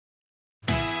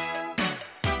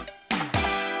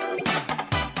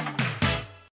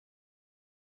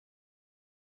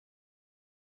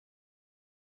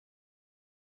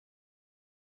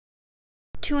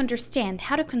to understand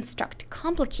how to construct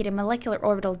complicated molecular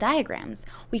orbital diagrams,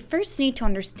 we first need to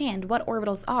understand what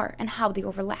orbitals are and how they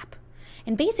overlap.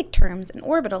 In basic terms, an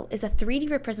orbital is a 3D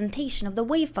representation of the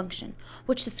wave function,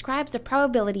 which describes the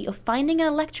probability of finding an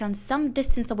electron some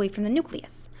distance away from the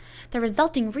nucleus. The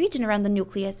resulting region around the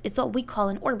nucleus is what we call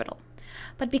an orbital.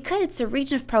 But because it's a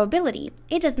region of probability,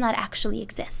 it does not actually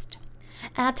exist.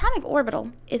 An atomic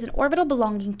orbital is an orbital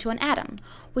belonging to an atom.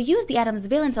 We use the atom's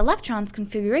valence electrons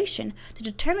configuration to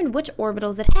determine which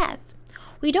orbitals it has.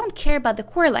 We don't care about the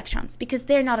core electrons because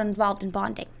they're not involved in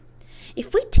bonding.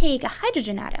 If we take a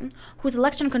hydrogen atom, whose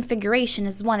electron configuration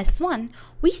is 1s1,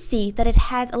 we see that it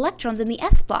has electrons in the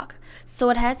s block,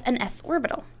 so it has an s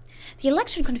orbital. The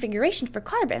electron configuration for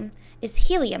carbon is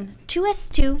helium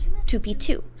 2s2,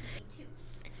 2p2.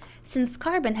 Since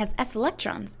carbon has s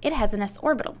electrons, it has an s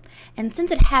orbital, and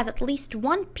since it has at least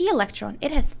one p electron,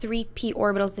 it has 3 p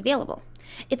orbitals available.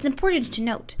 It's important to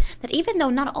note that even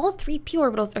though not all 3 p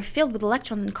orbitals are filled with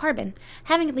electrons in carbon,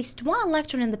 having at least one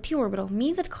electron in the p orbital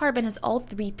means that carbon has all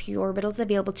 3 p orbitals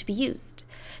available to be used.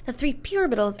 The 3 p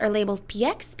orbitals are labeled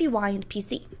px, py, and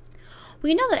pz.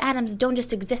 We know that atoms don't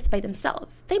just exist by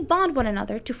themselves. They bond one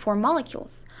another to form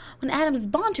molecules. When atoms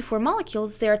bond to form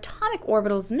molecules, their atomic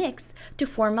orbitals mix to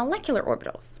form molecular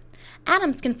orbitals.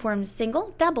 Atoms can form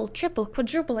single, double, triple,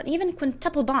 quadruple, and even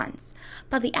quintuple bonds,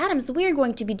 but the atoms we're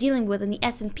going to be dealing with in the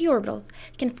s and p orbitals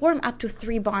can form up to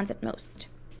 3 bonds at most.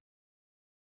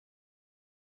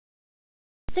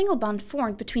 A single bond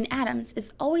formed between atoms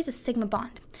is always a sigma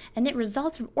bond, and it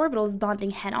results from orbitals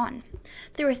bonding head-on.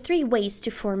 There are 3 ways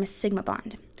to form a sigma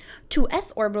bond. 2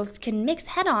 s orbitals can mix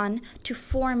head-on to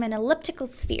form an elliptical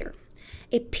sphere.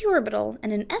 A p orbital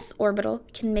and an s orbital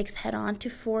can mix head-on to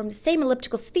form the same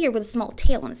elliptical sphere with a small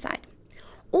tail on the side.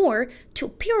 Or 2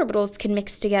 p orbitals can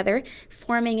mix together,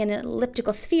 forming an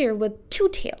elliptical sphere with 2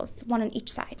 tails, one on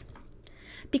each side.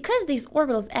 Because these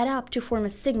orbitals add up to form a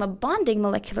sigma bonding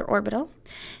molecular orbital,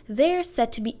 they're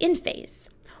said to be in phase.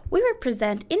 We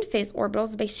represent in phase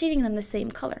orbitals by shading them the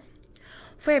same color.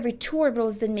 For every 2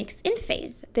 orbitals that mix in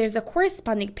phase, there's a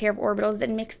corresponding pair of orbitals that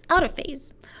mix out of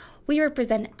phase. We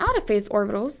represent out of phase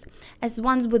orbitals as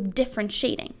ones with different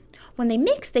shading. When they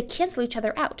mix, they cancel each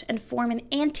other out and form an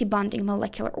antibonding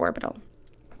molecular orbital,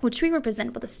 which we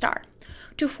represent with a star.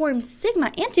 To form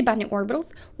sigma antibonding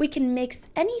orbitals, we can mix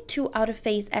any 2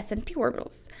 out-of-phase s and p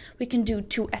orbitals. We can do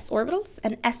 2 s orbitals,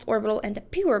 an s orbital and a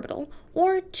p orbital,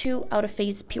 or 2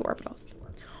 out-of-phase p orbitals.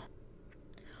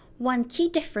 One key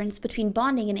difference between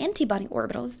bonding and antibonding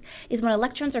orbitals is when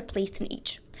electrons are placed in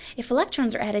each. If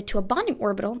electrons are added to a bonding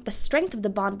orbital, the strength of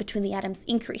the bond between the atoms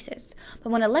increases.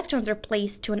 But when electrons are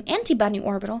placed to an antibonding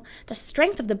orbital, the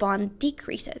strength of the bond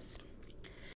decreases.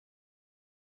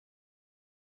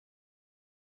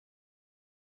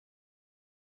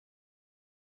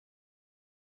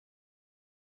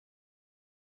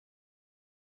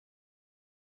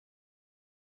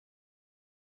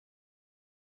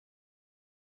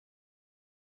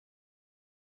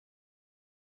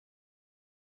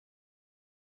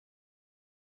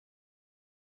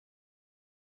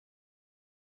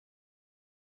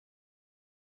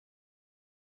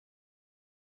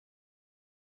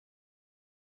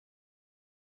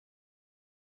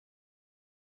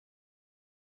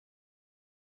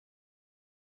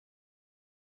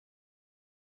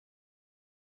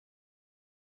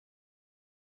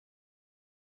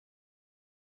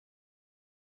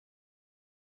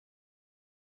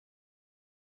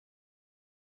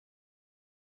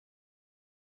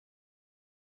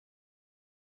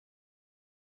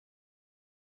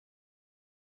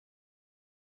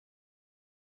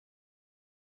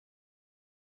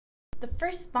 The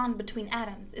first bond between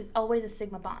atoms is always a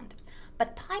sigma bond,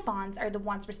 but pi bonds are the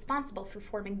ones responsible for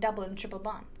forming double and triple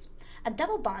bonds. A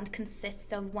double bond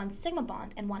consists of 1 sigma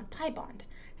bond and 1 pi bond.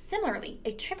 Similarly,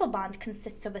 a triple bond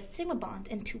consists of a sigma bond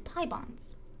and 2 pi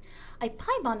bonds. A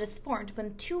pi bond is formed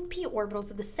when 2 p orbitals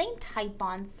of the same type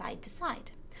bond side to side.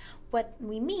 What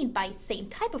we mean by same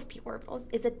type of p orbitals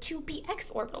is that 2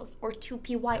 px orbitals or 2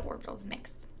 py orbitals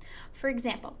mix. For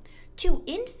example, 2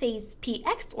 in-phase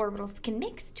px orbitals can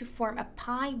mix to form a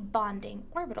pi bonding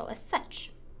orbital as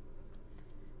such.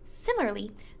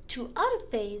 Similarly, 2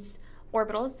 out-of-phase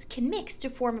orbitals can mix to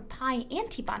form a pi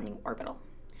antibonding orbital.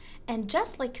 And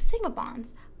just like sigma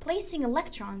bonds, placing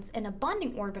electrons in a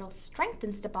bonding orbital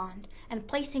strengthens the bond, and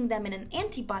placing them in an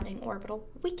antibonding orbital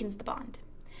weakens the bond.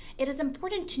 It is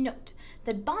important to note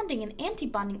that bonding and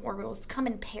antibonding orbitals come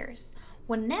in pairs.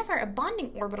 Whenever a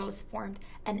bonding orbital is formed,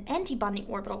 an antibonding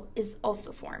orbital is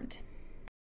also formed.